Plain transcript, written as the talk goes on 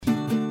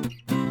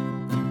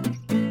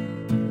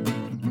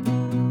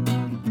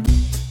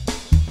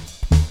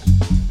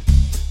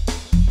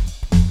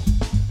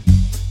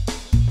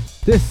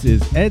This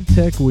is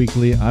EdTech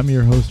Weekly. I'm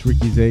your host,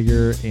 Ricky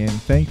Zager, and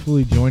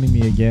thankfully joining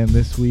me again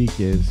this week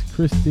is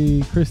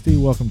Christy. Christy,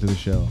 welcome to the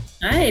show.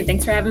 Hi,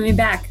 thanks for having me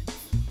back.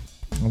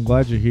 I'm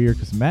glad you're here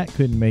because Matt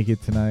couldn't make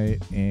it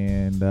tonight,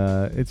 and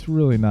it's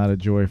really not a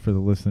joy for the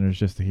listeners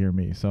just to hear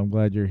me. So I'm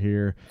glad you're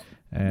here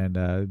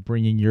and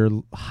bringing your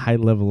high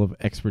level of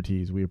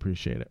expertise. We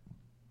appreciate it.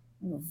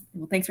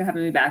 Well, thanks for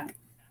having me back.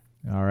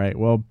 All right.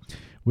 Well,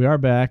 we are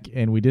back,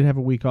 and we did have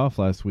a week off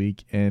last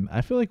week, and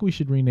I feel like we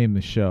should rename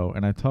the show.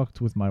 And I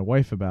talked with my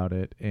wife about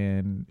it,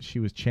 and she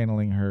was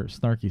channeling her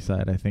snarky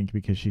side, I think,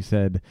 because she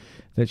said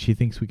that she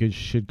thinks we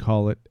should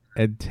call it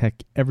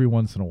EdTech every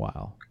once in a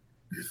while.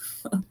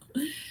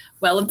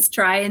 Well, let's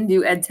try and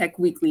do EdTech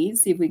Weekly,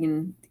 see if we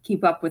can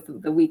keep up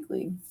with the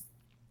weekly.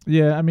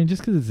 Yeah, I mean,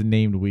 just because it's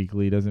named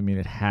weekly doesn't mean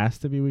it has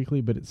to be weekly,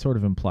 but it sort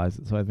of implies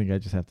it. So I think I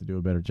just have to do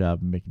a better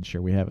job of making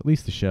sure we have at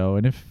least a show.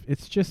 And if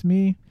it's just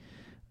me,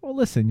 well,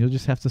 listen, you'll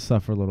just have to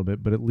suffer a little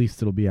bit, but at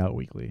least it'll be out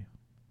weekly.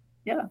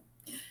 Yeah.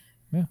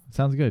 Yeah,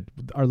 sounds good.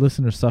 Our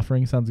listeners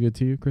suffering sounds good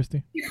to you,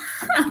 Christy?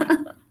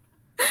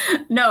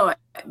 No,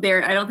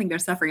 I don't think they're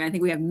suffering. I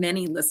think we have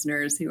many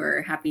listeners who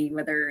are happy,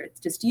 whether it's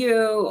just you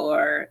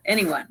or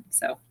anyone.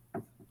 So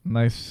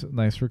nice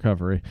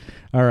recovery.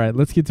 All right,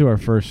 let's get to our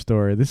first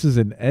story. This is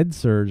an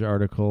EdSurge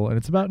article, and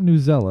it's about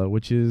Newsela,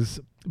 which is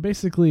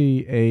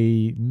basically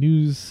a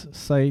news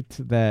site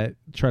that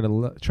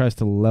tries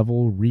to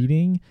level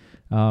reading.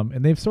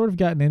 And they've sort of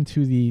gotten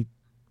into the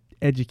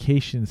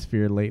education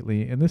sphere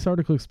lately. And this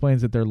article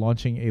explains that they're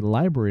launching a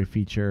library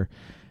feature.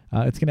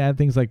 It's going to add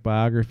things like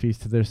biographies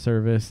to their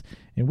service.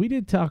 And we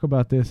did talk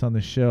about this on the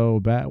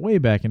show way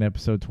back in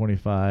episode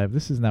 25.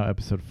 This is now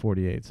episode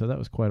 48, so that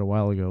was quite a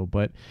while ago.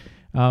 But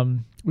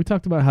we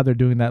talked about how they're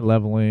doing that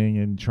leveling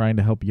and trying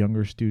to help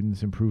younger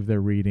students improve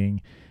their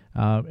reading.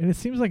 And it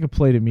seems like a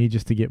play to me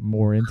just to get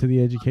more into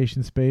the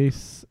education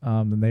space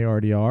than they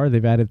already are.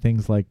 They've added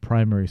things like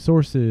primary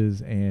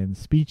sources and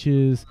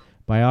speeches,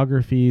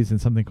 biographies, and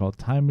something called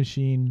Time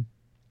Machine.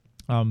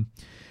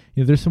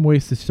 There's some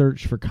ways to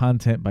search for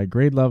content by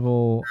grade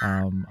level.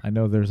 I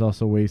know there's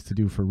also ways to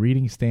do for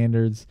reading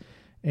standards.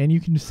 And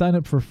you can sign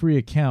up for a free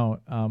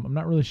account. I'm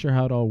not really sure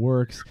how it all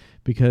works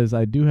because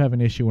I do have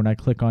an issue when I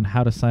click on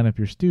how to sign up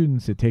your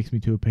students. It takes me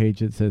to a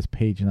page that says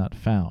page not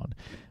found.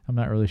 I'm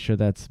not really sure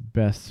that's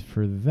best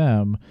for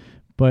them.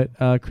 But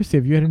Christy,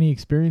 have you had any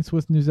experience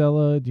with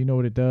Newsela? Do you know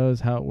what it does,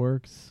 how it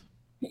works?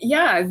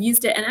 Yeah, I've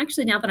used it. And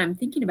actually, now that I'm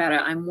thinking about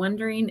it, I'm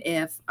wondering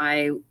if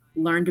I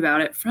learned about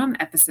it from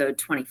episode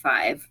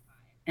 25.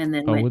 And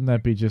then wouldn't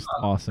that be just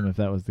awesome if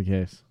that was the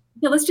case?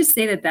 Yeah, let's just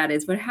say that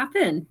is what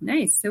happened.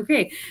 Nice.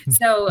 Okay.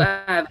 So,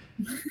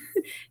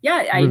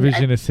 yeah.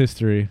 Revisionist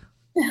history.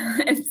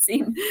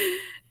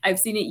 I've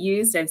seen it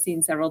used. I've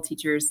seen several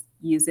teachers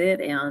use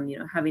it and,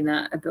 having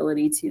that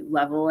ability to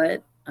level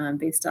it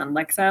based on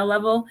Lexile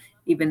level,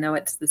 even though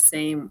it's the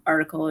same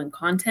article and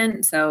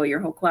content. So your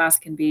whole class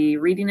can be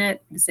reading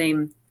it, the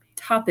same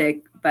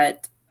topic,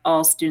 but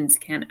all students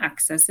can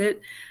access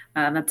it.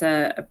 That's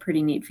a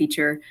pretty neat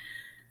feature.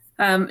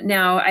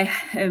 Now, I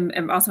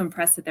am also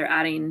impressed that they're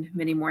adding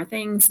many more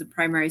things, the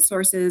primary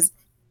sources.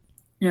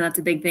 That's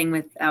a big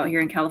thing out here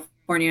in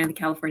California, the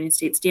California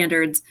state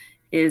standards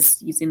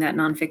is using that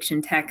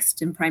nonfiction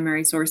text and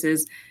primary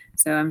sources.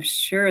 So I'm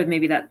sure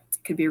maybe that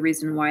could be a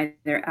reason why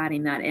they're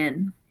adding that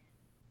in.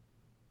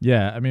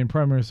 Yeah, I mean,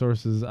 primary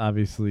sources,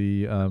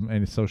 obviously,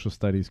 and social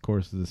studies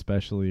courses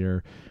especially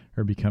are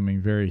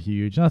becoming very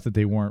huge. Not that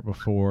they weren't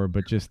before,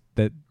 but just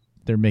that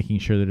they're making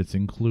sure that it's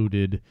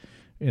included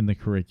in the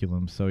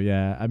curriculum. So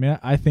yeah, I mean,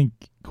 I think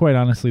quite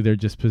honestly, they're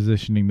just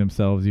positioning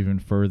themselves even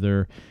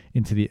further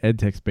into the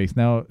EdTech space.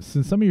 Now,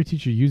 since some of your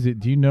teachers use it,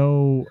 do you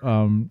know,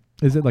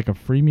 is it like a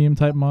freemium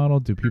type model?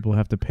 Do people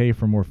have to pay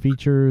for more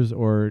features,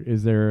 or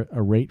is there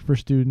a rate for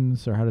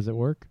students, or how does it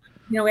work?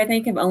 I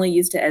think I've only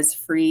used it as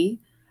free,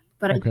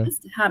 but okay. I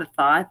just had a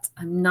thought.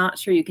 I'm not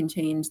sure you can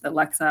change the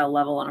Lexile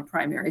level on a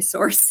primary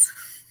source.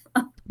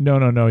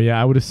 No.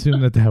 Yeah, I would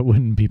assume that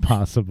wouldn't be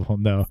possible.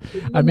 No.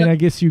 I mean, I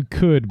guess you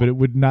could, but it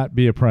would not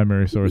be a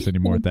primary source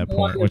anymore at that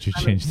point once you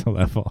change the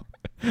level.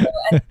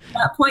 At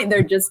that point,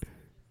 they're just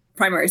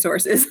primary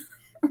sources.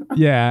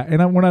 Yeah,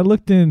 and when I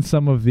looked in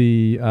some of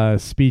the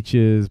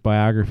speeches,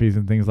 biographies,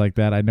 and things like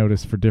that, I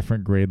noticed for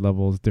different grade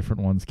levels,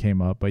 different ones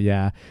came up. But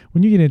yeah,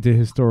 when you get into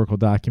historical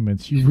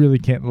documents, you really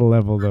can't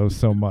level those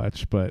so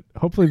much. But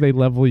hopefully they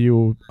level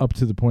you up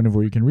to the point of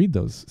where you can read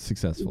those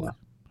successfully. Yeah.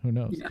 Who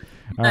knows? Yeah.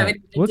 All right.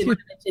 Let's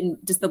mention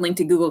just the link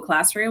to Google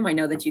Classroom. I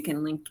know that you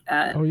can link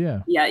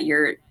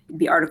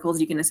the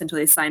articles. You can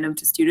essentially assign them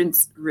to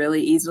students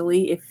really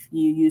easily if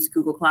you use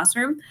Google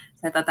Classroom.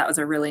 So I thought that was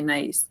a really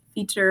nice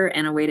feature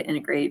and a way to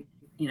integrate,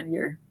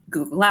 your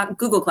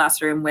Google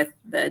Classroom with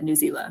the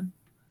Newsela.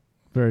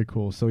 Very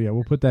cool. So yeah,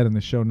 we'll put that in the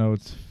show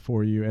notes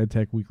for you,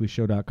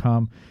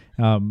 edtechweeklyshow.com.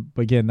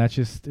 But again, that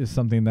just is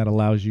something that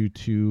allows you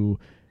to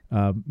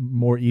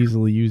more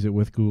easily use it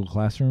with Google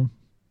Classroom.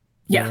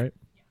 Yeah. Right?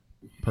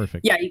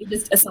 Perfect. Yeah, you can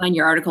just assign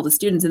your article to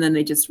students and then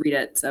they just read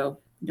it. So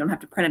you don't have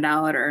to print it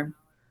out or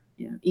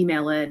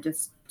email it,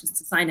 just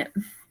assign it.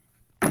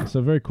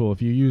 So very cool.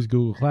 If you use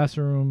Google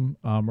Classroom,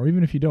 or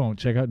even if you don't,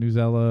 check out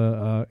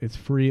Newsela. It's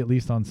free, at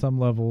least on some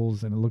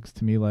levels, and it looks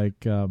to me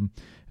like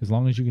as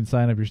long as you can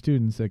sign up your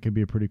students, that could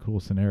be a pretty cool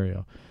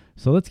scenario.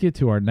 So let's get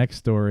to our next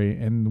story,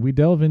 and we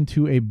delve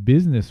into a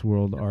Business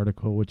World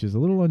article, which is a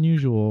little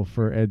unusual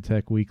for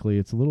EdTech Weekly.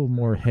 It's a little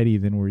more heady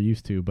than we're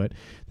used to, but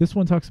this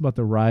one talks about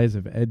the rise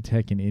of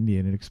EdTech in India,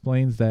 and it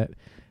explains that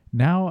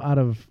now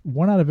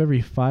one out of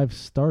every 5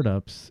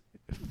 startups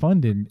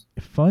funded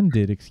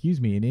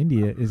in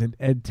India is an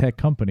ed tech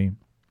company.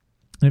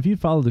 And if you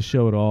follow the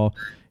show at all,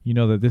 you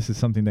know that this is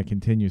something that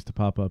continues to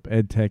pop up.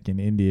 Ed tech in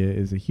India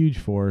is a huge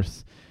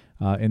force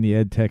in the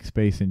ed tech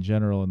space in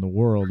general in the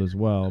world as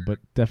well, but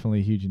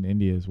definitely huge in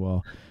India as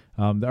well.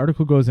 The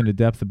article goes into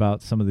depth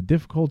about some of the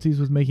difficulties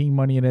with making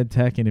money in ed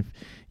tech, and if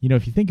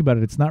you think about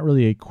it, it's not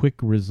really a quick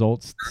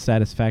results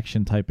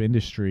satisfaction type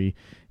industry.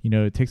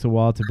 It takes a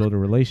while to build a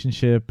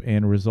relationship,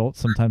 and results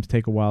sometimes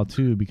take a while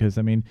too, because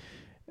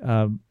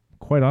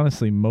quite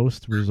honestly,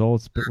 most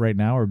results but right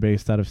now are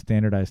based out of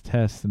standardized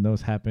tests, and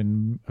those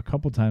happen a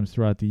couple times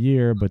throughout the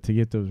year. But to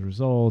get those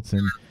results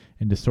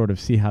and to sort of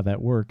see how that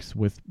works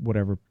with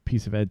whatever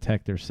piece of ed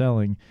tech they're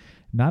selling,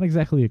 not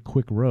exactly a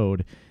quick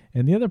road.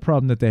 And the other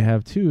problem that they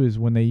have too is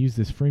when they use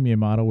this freemium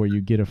model where you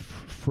get a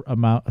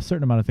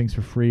certain amount of things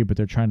for free, but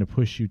they're trying to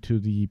push you to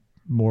the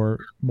more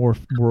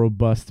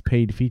robust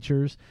paid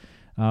features.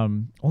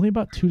 Only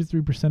about 2 to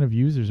 3% of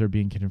users are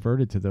being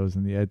converted to those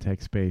in the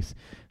edtech space.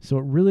 So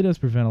it really does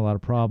present a lot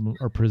of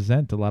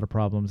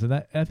problems. And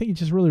that, I think it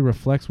just really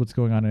reflects what's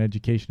going on in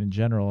education in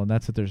general. And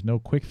that's that there's no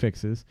quick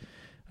fixes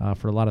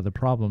for a lot of the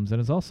problems. And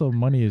it's also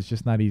money is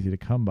just not easy to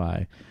come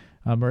by.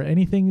 Or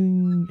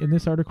anything in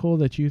this article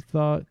that you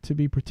thought to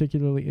be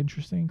particularly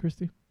interesting,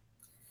 Christy?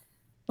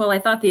 Well, I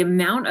thought the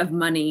amount of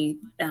money,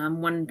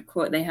 one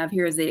quote they have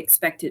here is they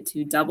expect it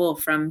to double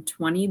from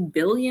 20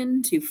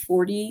 billion to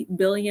 40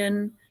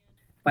 billion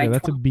by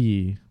that's a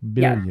B,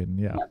 billion,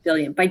 yeah.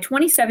 Billion by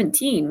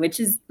 2017, which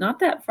is not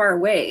that far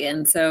away.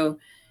 And so,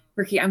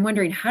 Ricky, I'm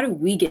wondering, how do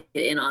we get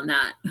in on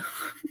that?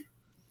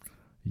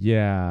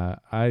 Yeah,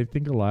 I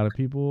think a lot of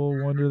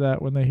people wonder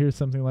that when they hear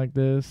something like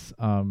this.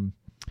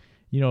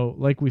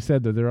 Like we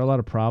said, that there are a lot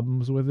of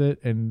problems with it,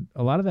 and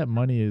a lot of that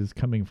money is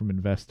coming from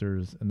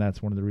investors, and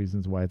that's one of the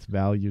reasons why it's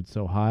valued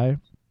so high.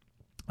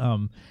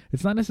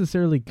 It's not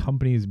necessarily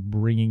companies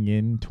bringing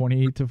in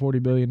 $20 to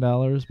 $40 billion,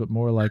 but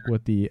more like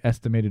what the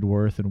estimated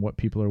worth and what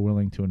people are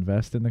willing to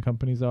invest in the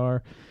companies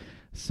are.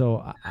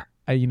 So,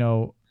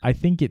 I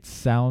think it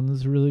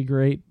sounds really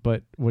great,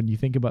 but when you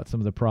think about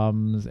some of the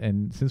problems,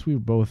 and since we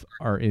both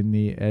are in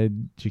the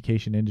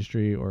education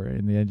industry, or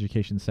in the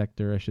education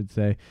sector, I should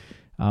say,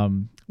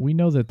 we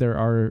know that there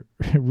are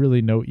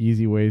really no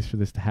easy ways for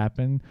this to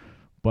happen,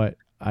 but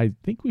I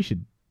think we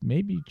should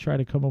maybe try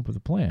to come up with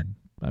a plan.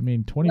 I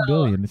mean, 20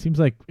 billion, it seems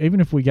like even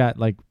if we got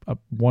like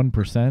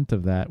 1%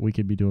 of that, we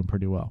could be doing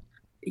pretty well.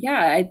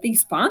 Yeah, I think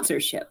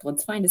sponsorship.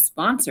 Let's find a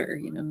sponsor,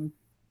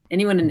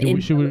 anyone in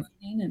India.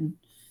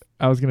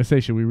 I was going to say,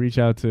 should we reach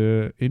out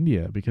to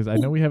India? Because I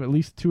know we have at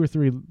least 2 or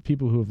 3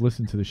 people who have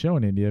listened to the show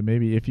in India.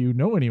 Maybe if you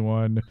know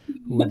anyone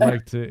who would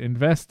like to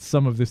invest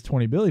some of this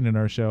 20 billion in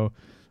our show,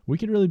 we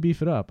could really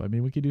beef it up. I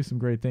mean, we could do some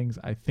great things,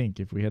 I think,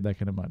 if we had that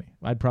kind of money.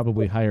 I'd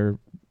probably hire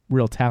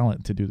real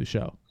talent to do the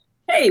show.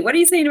 Hey, what are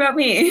you saying about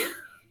me?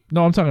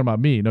 No, I'm talking about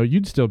me. No,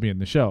 you'd still be in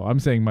the show. I'm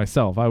saying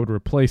myself. I would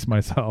replace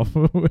myself.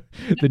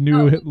 The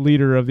new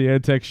leader of the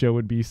EdTech show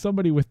would be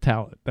somebody with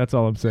talent. That's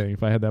all I'm saying,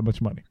 if I had that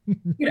much money.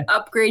 You'd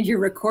upgrade your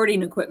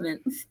recording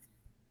equipment.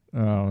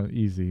 Oh,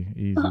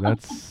 easy.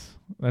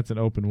 That's an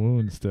open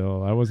wound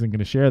still. I wasn't going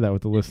to share that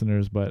with the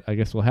listeners, but I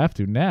guess we'll have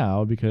to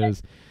now,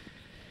 because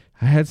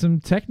I had some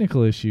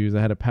technical issues.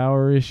 I had a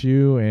power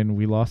issue, and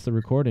we lost the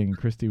recording.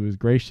 Christy was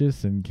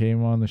gracious and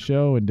came on the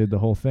show and did the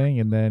whole thing,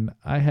 and then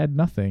I had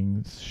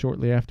nothing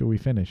shortly after we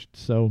finished.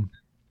 So,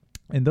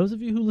 and those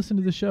of you who listen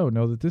to the show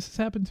know that this has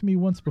happened to me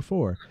once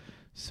before.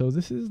 So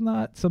this is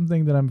not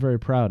something that I'm very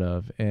proud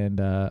of,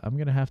 and I'm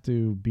going to have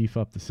to beef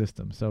up the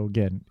system. So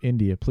again,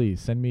 India, please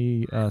send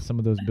me some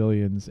of those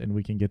billions, and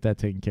we can get that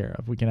taken care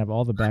of. We can have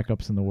all the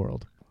backups in the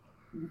world.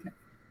 Okay.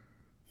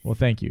 Well,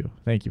 thank you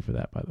for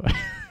that, by the way.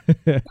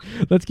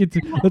 Let's get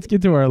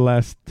to our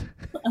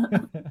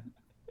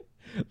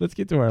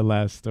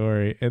last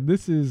story, and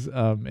this is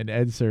an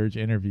EdSurge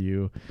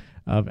interview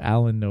of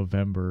Alan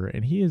November,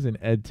 and he is an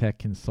EdTech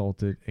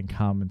consultant and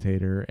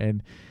commentator,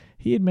 and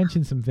he had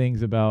mentioned some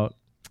things about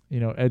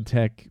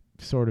EdTech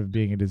sort of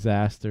being a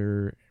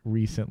disaster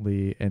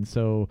recently, and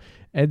so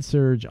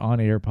EdSurge On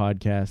Air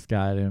podcast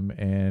got him,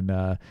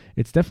 and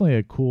it's definitely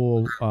a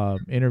cool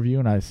interview,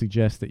 and I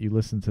suggest that you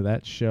listen to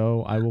that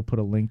show. I will put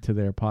a link to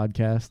their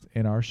podcast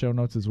in our show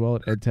notes as well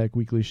at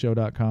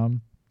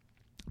edtechweeklyshow.com.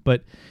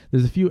 But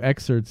there's a few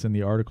excerpts in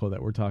the article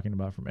that we're talking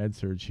about from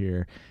EdSurge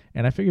here,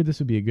 and I figured this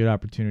would be a good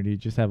opportunity to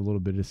just have a little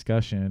bit of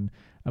discussion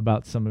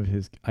about some of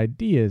his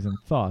ideas and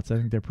thoughts. I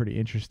think they're pretty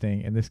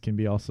interesting, and this can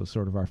be also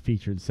sort of our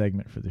featured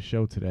segment for the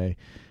show today.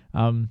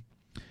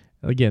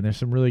 Again, there's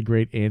some really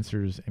great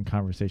answers and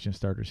conversation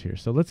starters here.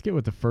 So let's get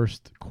with the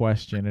first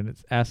question, and it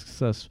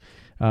asks us.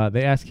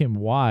 They ask him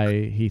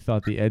why he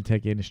thought the ed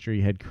tech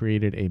industry had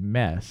created a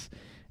mess,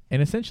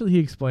 and essentially he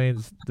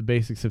explains the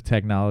basics of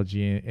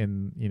technology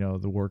in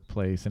the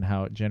workplace and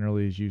how it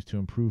generally is used to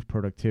improve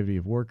productivity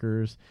of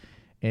workers.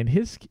 And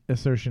his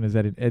assertion is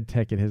that in ed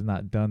tech it has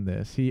not done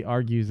this. He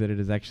argues that it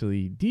has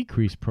actually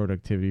decreased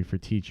productivity for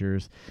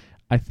teachers.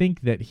 I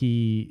think that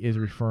he is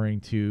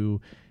referring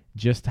to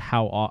just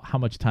how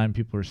much time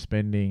people are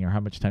spending, or how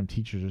much time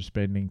teachers are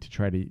spending to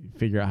try to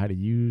figure out how to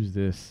use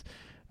this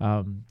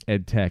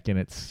ed tech, and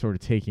it's sort of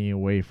taking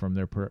away from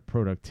their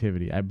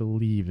productivity, I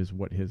believe, is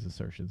what his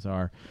assertions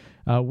are.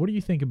 What do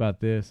you think about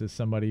this as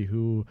somebody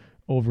who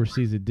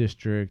oversees a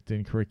district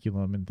and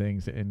curriculum and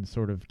things, and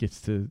sort of gets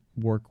to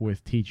work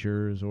with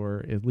teachers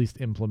or at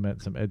least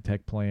implement some ed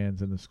tech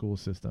plans in the school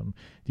system?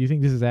 Do you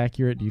think this is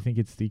accurate? Do you think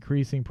it's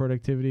decreasing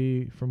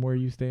productivity from where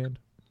you stand?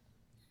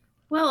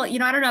 Well, I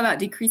don't know about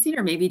decreasing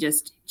or maybe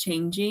just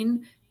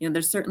changing.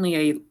 There's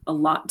certainly a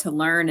lot to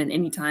learn, and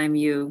anytime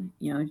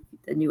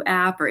a new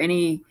app or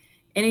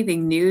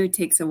anything new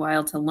takes a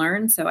while to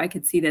learn. So I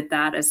could see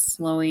that is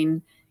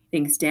slowing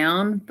things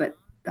down, but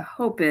the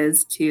hope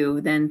is to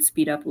then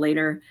speed up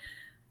later.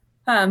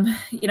 And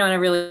I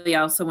really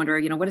also wonder,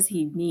 what does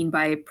he mean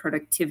by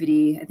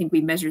productivity? I think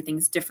we measure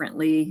things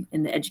differently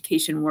in the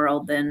education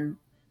world than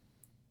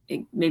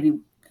maybe,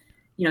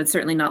 it's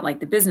certainly not like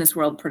the business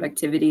world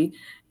productivity.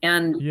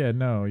 And Yeah,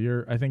 no,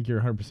 I think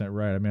you're 100%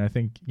 right. I mean, I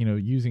think,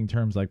 using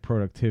terms like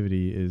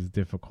productivity is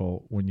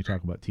difficult when you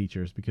talk about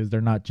teachers, because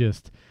they're not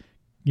just,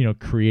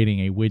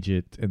 creating a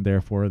widget and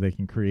therefore they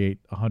can create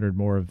 100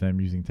 more of them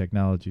using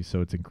technology,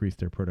 so it's increased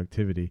their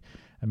productivity.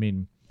 I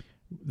mean,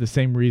 the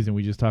same reason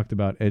we just talked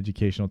about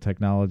educational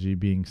technology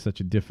being such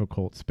a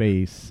difficult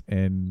space,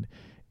 and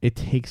it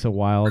takes a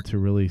while to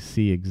really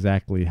see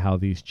exactly how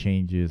these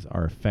changes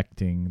are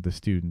affecting the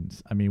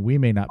students. I mean, we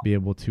may not be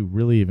able to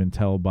really even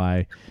tell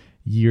by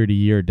year to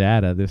year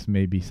data. This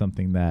may be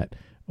something that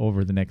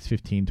over the next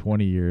 15,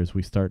 20 years,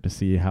 we start to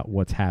see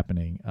what's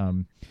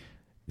happening.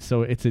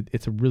 So it's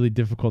a really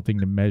difficult thing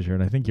to measure.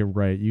 And I think you're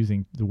right.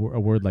 Using a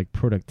word like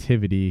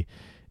productivity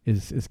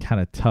is kind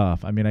of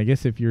tough. I mean, I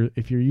guess if you're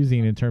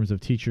using it in terms of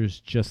teachers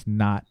just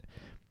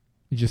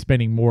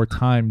spending more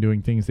time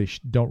doing things they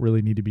don't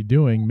really need to be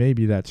doing,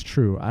 maybe that's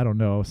true. I don't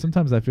know.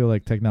 Sometimes I feel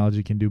like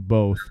technology can do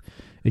both.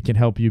 It can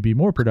help you be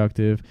more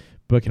productive,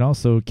 but can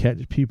also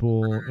catch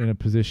people in a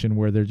position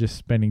where they're just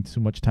spending too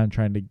much time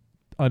trying to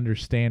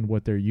understand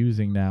what they're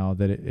using now,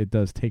 that it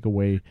does take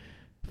away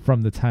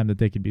from the time that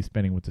they could be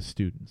spending with the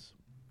students.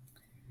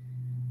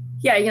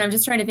 Yeah, I'm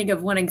just trying to think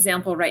of one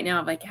example right now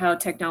of like how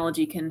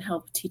technology can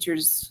help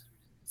teachers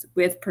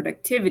with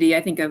productivity.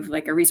 I think of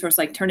like a resource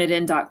like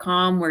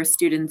turnitin.com, where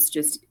students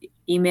just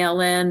email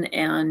in,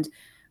 and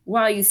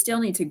while you still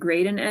need to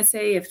grade an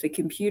essay, if the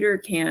computer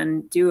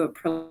can do a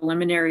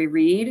preliminary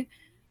read,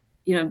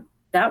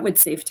 that would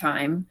save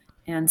time.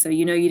 And so,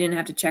 you didn't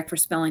have to check for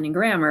spelling and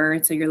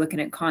grammar. So you're looking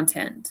at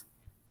content.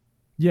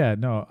 Yeah,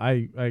 no,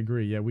 I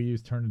agree. Yeah, we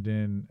use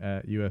Turnitin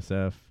at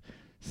USF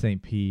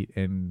St. Pete,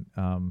 and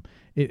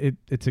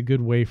it's a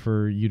good way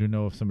for you to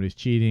know if somebody's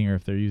cheating or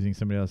if they're using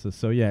somebody else's.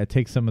 So yeah, it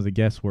takes some of the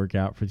guesswork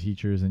out for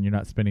teachers, and you're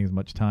not spending as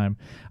much time.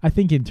 I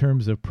think in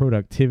terms of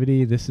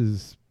productivity,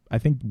 I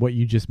think what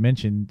you just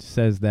mentioned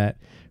says that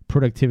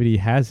productivity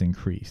has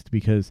increased,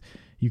 because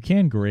you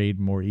can grade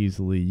more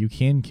easily, you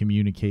can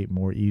communicate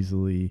more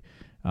easily.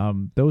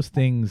 Those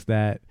things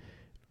that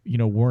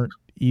weren't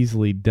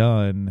easily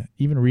done,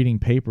 even reading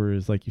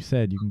papers, like you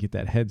said, you can get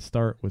that head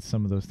start with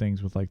some of those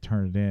things with like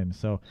Turnitin.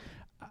 So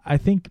I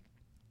think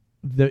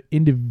the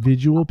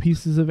individual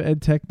pieces of ed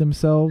tech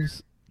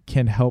themselves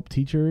can help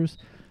teachers,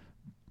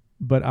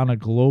 but on a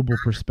global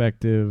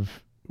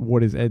perspective,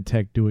 what is ed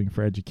tech doing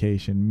for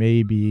education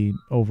maybe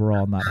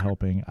overall not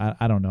helping.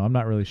 I don't know. I'm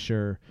not really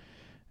sure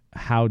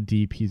how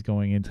deep he's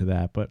going into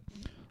that, but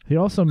he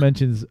also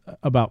mentions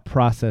about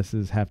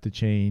processes have to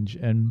change.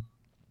 And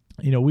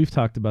we've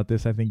talked about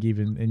this, I think,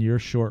 even in your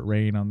short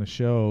reign on the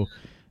show.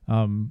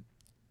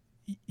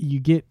 You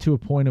get to a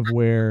point of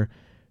where,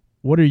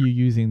 what are you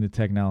using the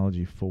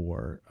technology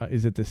for?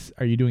 Is it this?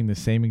 Are you doing the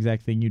same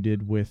exact thing you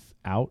did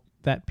without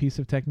that piece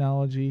of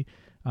technology?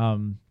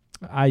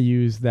 I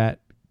use that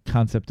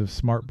concept of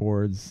smart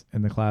boards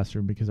in the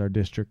classroom because our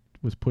district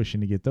was pushing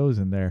to get those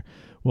in there.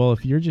 Well,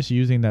 if you're just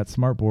using that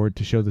smart board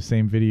to show the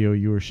same video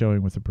you were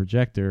showing with a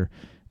projector,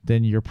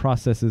 then your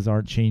processes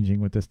aren't changing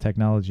with this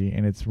technology,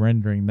 and it's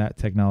rendering that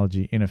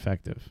technology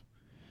ineffective.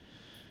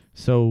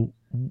 So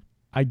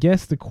I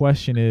guess the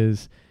question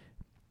is,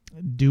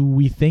 do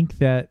we think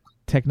that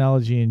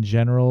technology in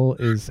general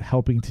is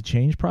helping to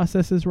change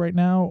processes right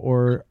now,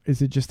 or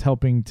is it just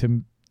helping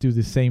to do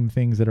the same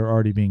things that are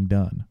already being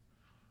done?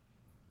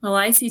 Well,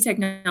 I see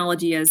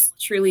technology as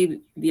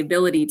truly the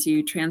ability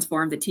to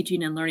transform the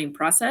teaching and learning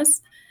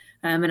process.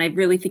 And I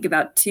really think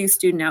about two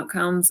student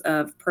outcomes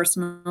of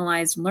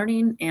personalized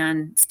learning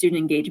and student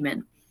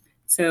engagement.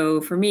 So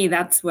for me,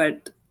 that's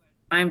what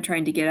I'm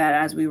trying to get at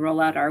as we roll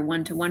out our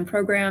one-to-one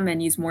program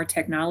and use more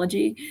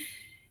technology.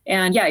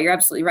 And yeah, you're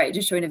absolutely right.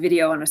 Just showing a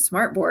video on a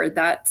smart board,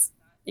 that's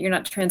you're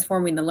not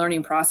transforming the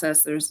learning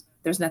process. There's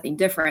nothing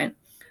different.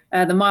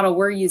 The model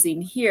we're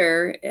using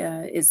here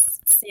is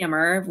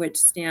SAMR, which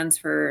stands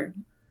for,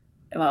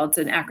 well, it's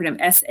an acronym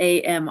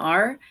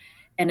SAMR,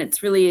 and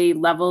it's really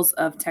levels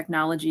of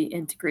technology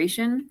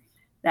integration.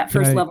 That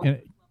first level.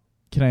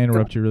 Can I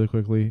interrupt you really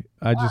quickly?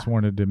 I just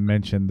wanted to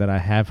mention that I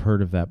have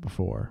heard of that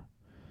before.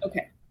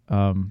 Okay.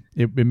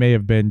 It may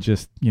have been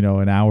just,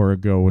 an hour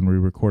ago when we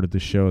recorded the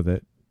show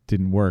that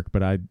didn't work,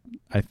 but I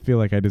feel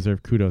like I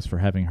deserve kudos for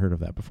having heard of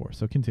that before.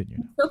 So continue.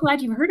 I'm so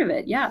glad you've heard of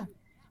it. Yeah.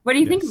 What do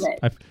you think of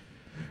it?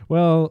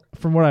 Well,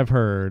 from what I've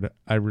heard,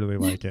 I really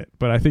like it,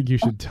 but I think you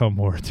should tell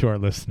more to our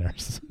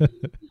listeners.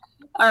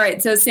 All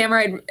right. So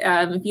SAMR,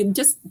 if you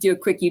just do a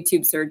quick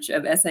YouTube search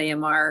of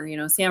SAMR,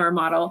 SAMR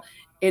model,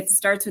 it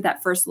starts with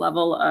that first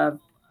level of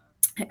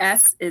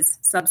S is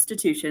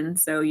substitution.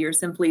 So you're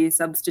simply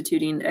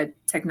substituting a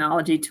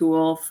technology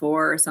tool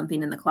for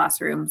something in the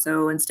classroom.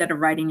 So instead of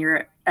writing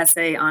your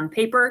essay on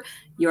paper,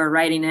 you're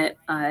writing it,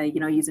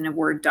 using a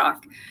Word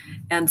doc.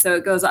 And so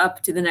it goes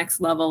up to the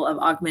next level of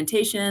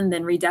augmentation,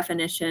 then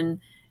redefinition,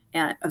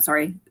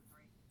 SA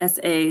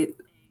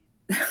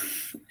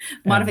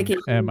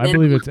modification. I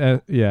believe it's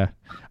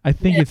I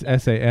think it's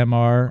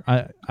SAMR.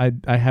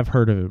 I have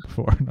heard of it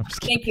before. No, I'm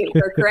just Thank you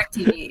for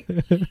correcting me.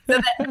 So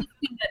that's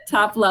the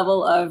top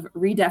level of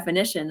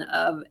redefinition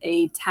of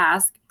a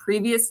task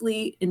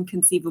previously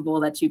inconceivable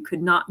that you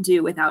could not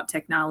do without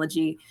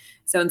technology.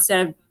 So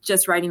instead of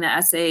just writing the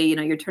essay,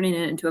 you're turning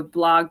it into a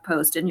blog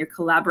post and you're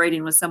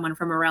collaborating with someone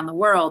from around the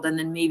world. And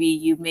then maybe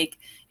you make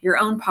your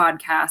own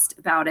podcast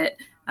about it,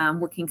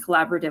 working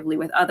collaboratively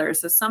with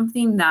others. So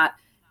something that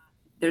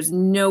there's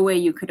no way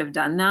you could have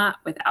done that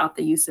without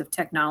the use of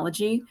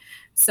technology.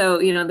 So,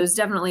 there's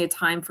definitely a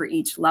time for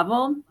each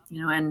level,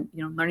 and,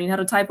 learning how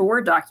to type a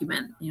Word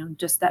document,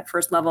 just that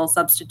first level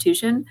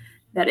substitution,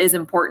 that is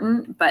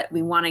important, but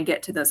we want to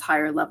get to those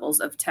higher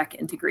levels of tech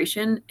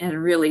integration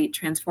and really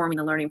transforming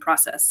the learning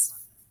process.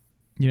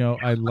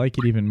 I like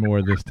it even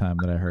more this time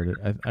that I heard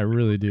it. I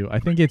really do. I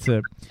think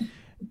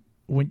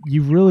when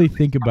you really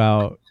think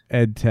about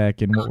ed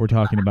tech and what we're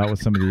talking about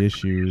with some of the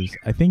issues,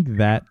 I think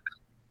that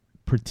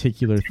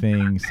particular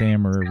thing,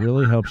 SAMR,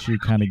 really helps you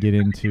kind of get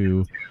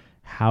into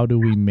how do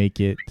we make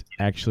it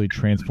actually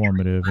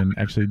transformative and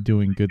actually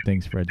doing good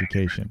things for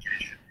education.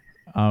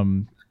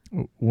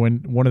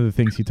 When one of the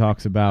things he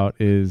talks about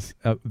is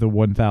the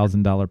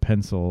 $1,000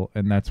 pencil,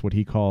 and that's what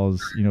he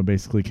calls,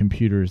 basically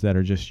computers that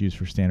are just used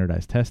for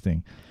standardized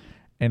testing.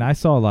 And I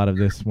saw a lot of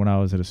this when I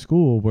was at a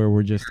school where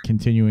we're just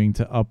continuing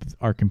to up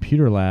our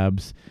computer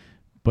labs,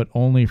 but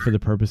only for the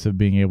purpose of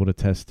being able to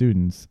test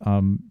students.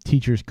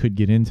 Teachers could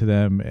get into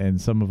them,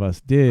 and some of us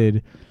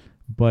did,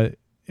 but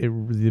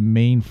the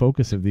main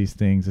focus of these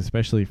things,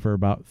 especially for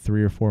about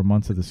 3 or 4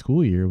 months of the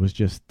school year, was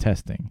just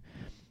testing.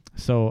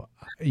 So,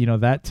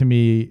 that to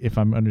me, if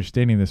I'm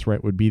understanding this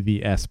right, would be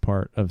the S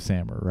part of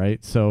SAMR,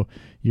 right? So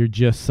you're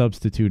just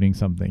substituting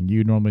something.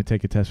 You normally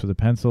take a test with a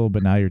pencil,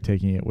 but now you're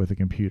taking it with a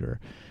computer.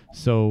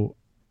 So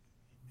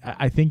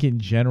I think in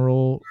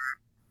general,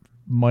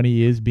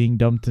 money is being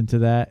dumped into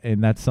that,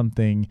 and that's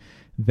something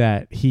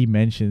that he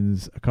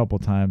mentions a couple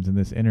times in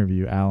this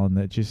interview, Alan,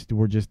 that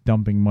we're just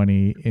dumping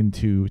money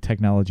into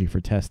technology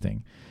for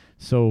testing.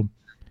 So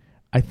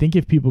I think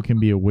if people can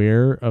be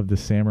aware of the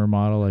SAMR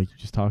model, like you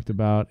just talked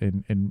about,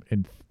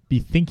 and be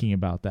thinking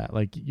about that,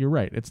 like you're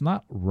right, it's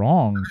not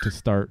wrong to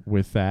start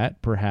with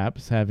that,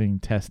 perhaps having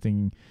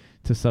testing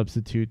to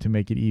substitute to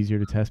make it easier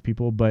to test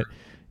people, but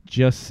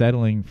just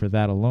settling for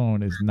that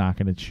alone is not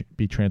going to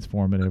be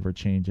transformative or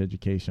change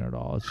education at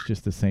all. It's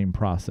just the same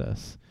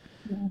process.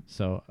 Yeah.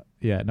 So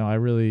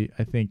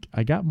I think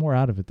I got more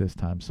out of it this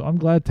time. So I'm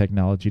glad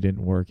technology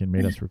didn't work and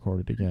made us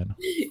record it again.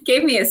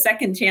 Gave me a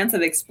second chance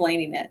of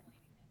explaining it.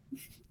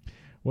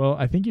 Well,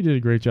 I think you did a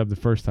great job the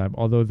first time,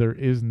 although there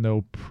is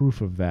no proof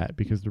of that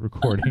because the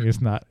recording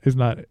is not,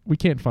 we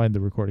can't find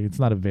the recording. It's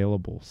not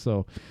available.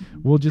 So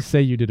we'll just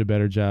say you did a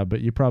better job,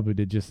 but you probably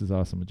did just as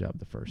awesome a job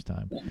the first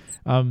time.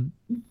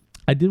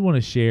 I did want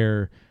to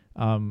share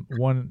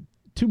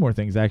two more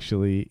things,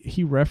 actually.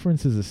 He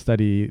references a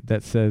study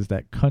that says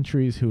that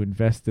countries who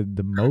invested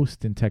the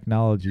most in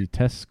technology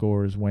test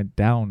scores went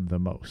down the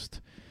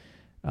most.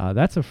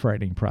 That's a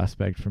frightening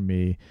prospect for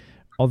me,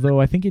 although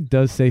I think it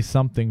does say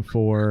something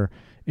for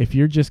if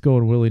you're just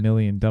going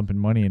willy-nilly and dumping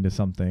money into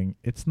something,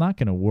 it's not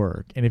going to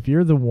work. And if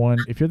you're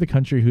the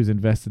country who's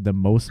invested the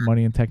most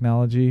money in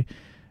technology,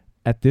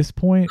 at this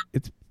point,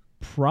 it's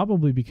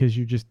probably because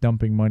you're just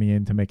dumping money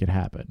in to make it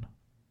happen.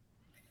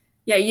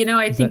 Yeah,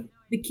 I think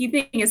the key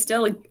thing is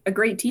still a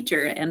great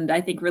teacher. And I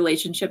think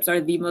relationships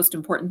are the most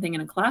important thing in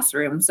a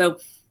classroom. So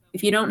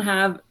if you don't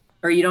have,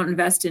 or you don't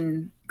invest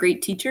in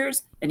great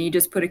teachers and you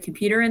just put a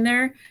computer in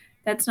there,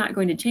 that's not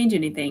going to change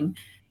anything.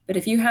 But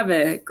if you have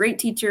a great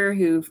teacher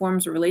who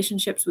forms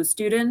relationships with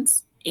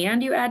students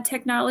and you add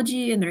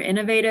technology and they're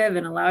innovative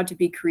and allowed to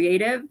be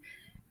creative,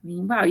 I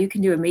mean, wow, you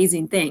can do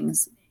amazing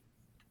things.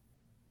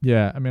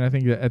 Yeah, I mean, I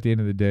think that at the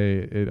end of the day,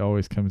 it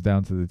always comes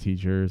down to the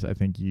teachers. I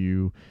think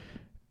you're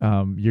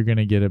going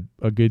to get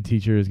a good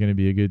teacher is going to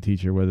be a good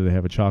teacher, whether they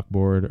have a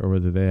chalkboard or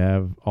whether they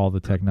have all the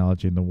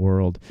technology in the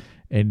world.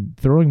 And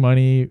throwing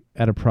money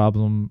at a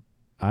problem,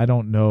 I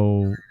don't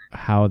know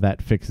how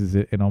that fixes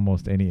it in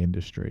almost any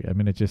industry. I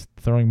mean, it just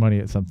throwing money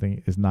at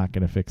something is not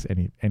going to fix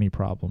any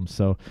problem.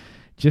 So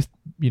just,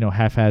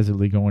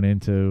 haphazardly going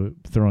into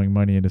throwing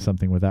money into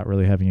something without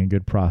really having a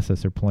good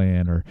process or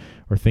plan or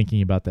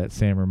thinking about that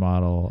SAMR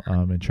model,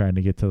 and trying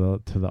to get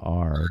to the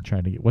R and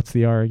trying to get, what's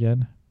the R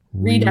again?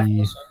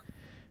 Redefinition.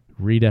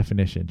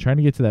 Redefinition, trying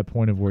to get to that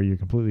point of where you're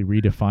completely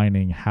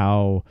redefining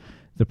how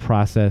the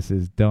process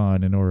is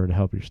done in order to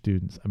help your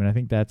students. I mean, I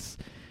think that's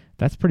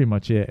pretty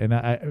much it. And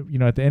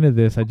at the end of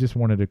this, I just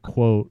wanted to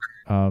quote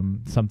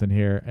something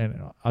here, and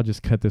I'll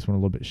just cut this one a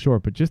little bit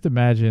short, but just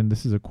imagine,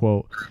 this is a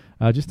quote,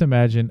 just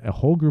imagine a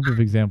whole group of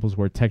examples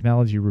where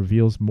technology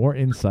reveals more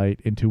insight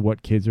into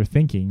what kids are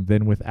thinking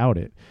than without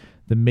it.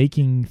 The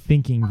making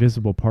thinking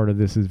visible part of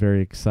this is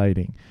very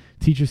exciting.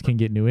 Teachers can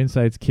get new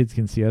insights. Kids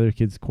can see other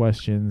kids'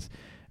 questions.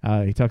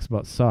 He talks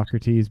about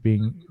Socrates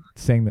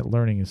saying that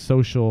learning is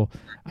social.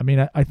 I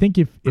mean, I think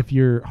if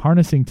you're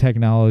harnessing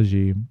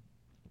technology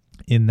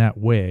in that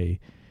way,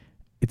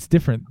 it's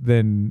different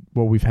than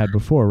what we've had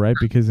before, right?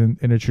 Because in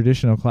a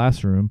traditional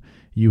classroom,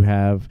 you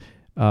have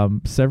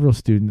several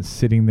students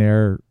sitting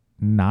there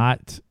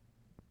not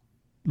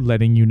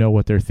letting you know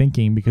what they're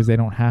thinking because they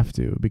don't have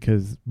to,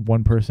 because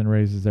one person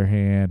raises their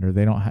hand or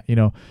they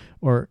don't,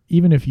 or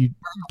even if you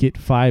get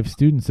 5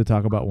 students to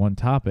talk about one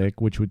topic,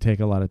 which would take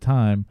a lot of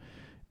time,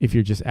 if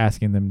you're just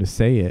asking them to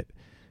say it,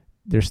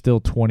 there's still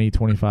 20,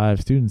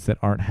 25 students that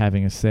aren't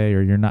having a say,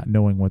 or you're not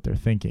knowing what they're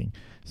thinking.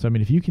 So, I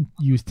mean, if you can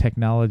use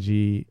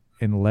technology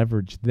and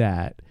leverage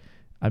that,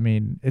 I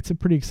mean, it's a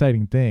pretty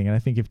exciting thing. And I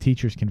think if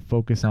teachers can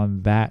focus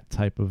on that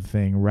type of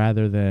thing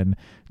rather than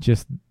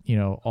just,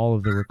 all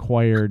of the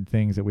required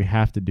things that we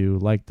have to do,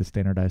 like the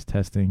standardized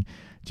testing,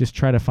 just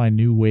try to find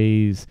new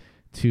ways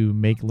to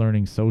make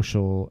learning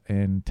social.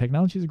 And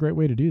technology is a great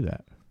way to do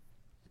that.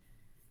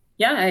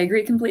 Yeah, I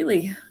agree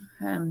completely.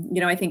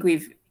 I think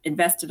we've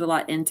invested a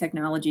lot in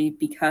technology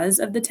because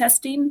of the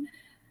testing.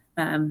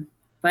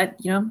 But,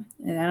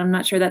 I'm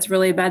not sure that's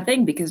really a bad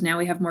thing, because now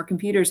we have more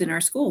computers in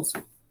our schools.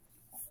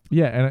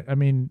 Yeah, and I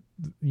mean,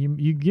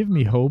 you give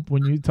me hope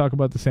when you talk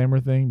about the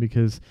SAMR thing,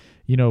 because,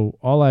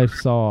 all I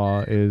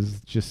saw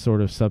is just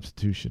sort of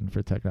substitution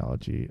for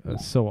technology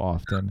so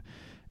often.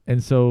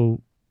 And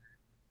so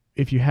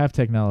if you have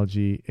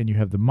technology and you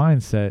have the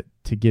mindset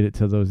to get it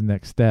to those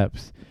next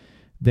steps,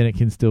 then it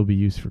can still be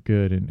used for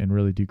good and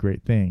really do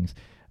great things.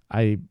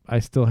 I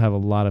still have a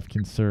lot of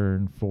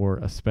concern for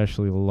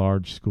especially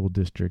large school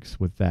districts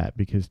with that,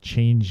 because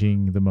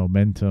changing the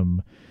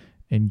momentum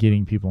and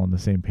getting people on the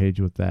same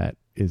page with that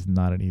is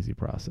not an easy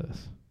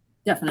process.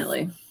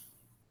 Definitely.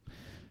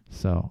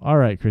 So, all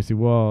right, Christy.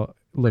 Well,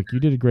 look, you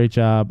did a great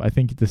job. I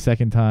think the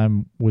second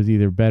time was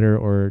either better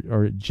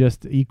or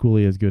just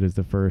equally as good as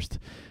the first.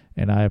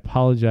 And I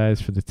apologize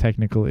for the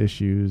technical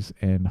issues,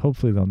 and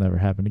hopefully they'll never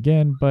happen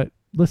again. But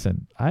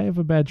listen, I have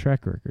a bad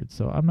track record,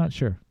 so I'm not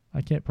sure.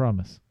 I can't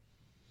promise.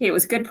 Hey, it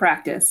was good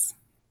practice.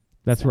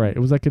 That's right. It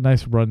was like a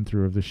nice run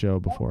through of the show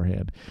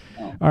beforehand.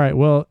 All right.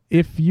 Well,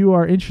 if you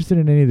are interested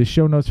in any of the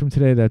show notes from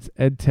today, that's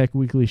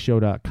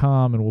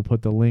edtechweeklyshow.com, and we'll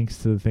put the links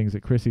to the things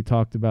that Chrissy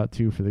talked about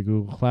too for the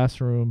Google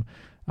Classroom.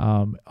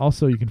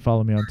 Also, you can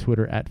follow me on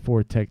Twitter at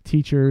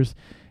 4techteachers,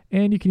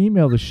 and you can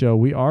email the show.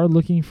 We are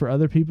looking for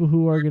other people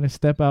who are going to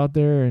step out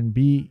there and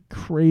be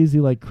crazy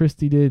like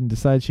Christy did and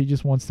decide she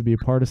just wants to be a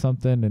part of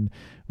something, and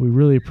we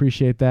really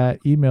appreciate that.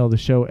 Email the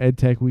show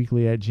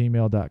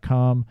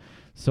edtechweekly@gmail.com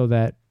so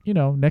that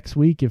next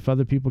week, if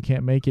other people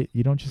can't make it,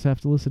 you don't just have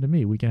to listen to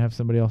me. We can have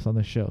somebody else on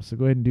the show. So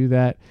go ahead and do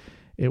that.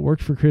 It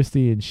worked for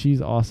Christy, and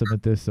she's awesome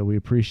at this, so we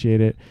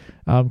appreciate it.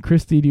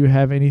 Christy, do you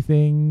have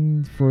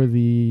anything for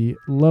the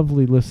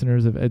lovely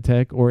listeners of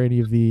EdTech or any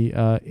of the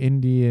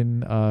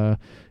Indian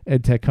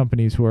EdTech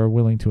companies who are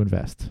willing to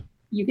invest?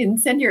 You can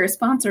send your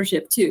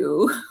sponsorship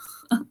to...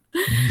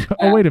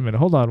 Oh, wait a minute.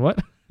 Hold on. What?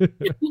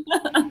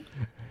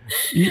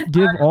 You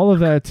give all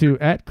of that to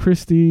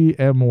 @Christy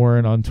M.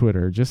 Warren on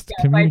Twitter. Just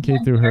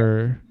communicate through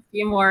her.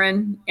 Christy M.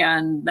 Warren,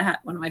 and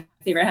one of my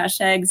favorite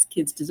hashtags,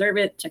 kids deserve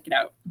it. Check it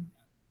out.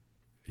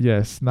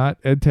 Yes,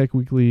 not EdTech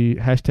Weekly,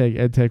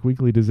 #EdTech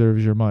Weekly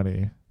deserves your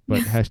money,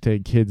 but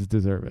 #kids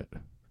deserve it.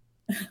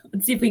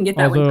 Let's see if we can get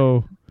that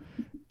one.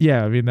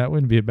 Yeah, I mean, that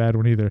wouldn't be a bad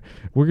one either.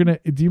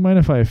 Do you mind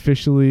if I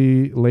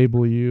officially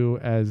label you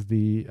as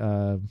the,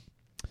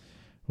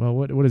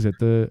 what is it?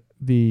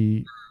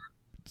 The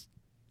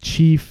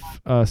chief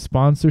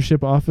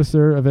sponsorship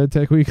officer of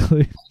EdTech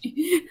Weekly?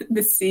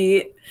 The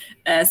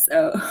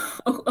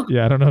CSO.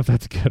 Yeah, I don't know if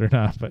that's good or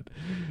not, but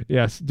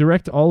yes,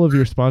 direct all of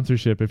your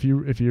sponsorship. If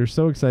you're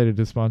so excited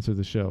to sponsor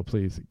the show,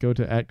 please go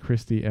to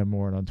 @Christy M.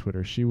 Warren on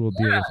Twitter. She will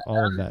deal with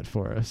all of that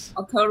for us.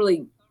 I'll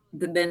totally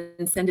then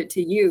send it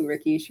to you,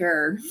 Ricky.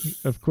 Sure.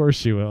 Of course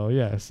she will.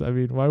 Yes. I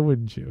mean, why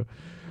wouldn't you?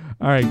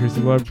 All right, Christy.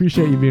 Well, I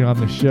appreciate you being on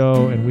the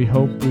show, and we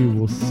hope we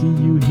will see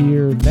you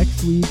here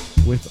next week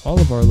with all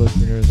of our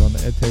listeners on the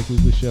EdTech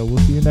Weekly Show. We'll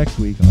see you next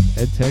week on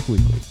EdTech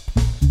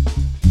Weekly.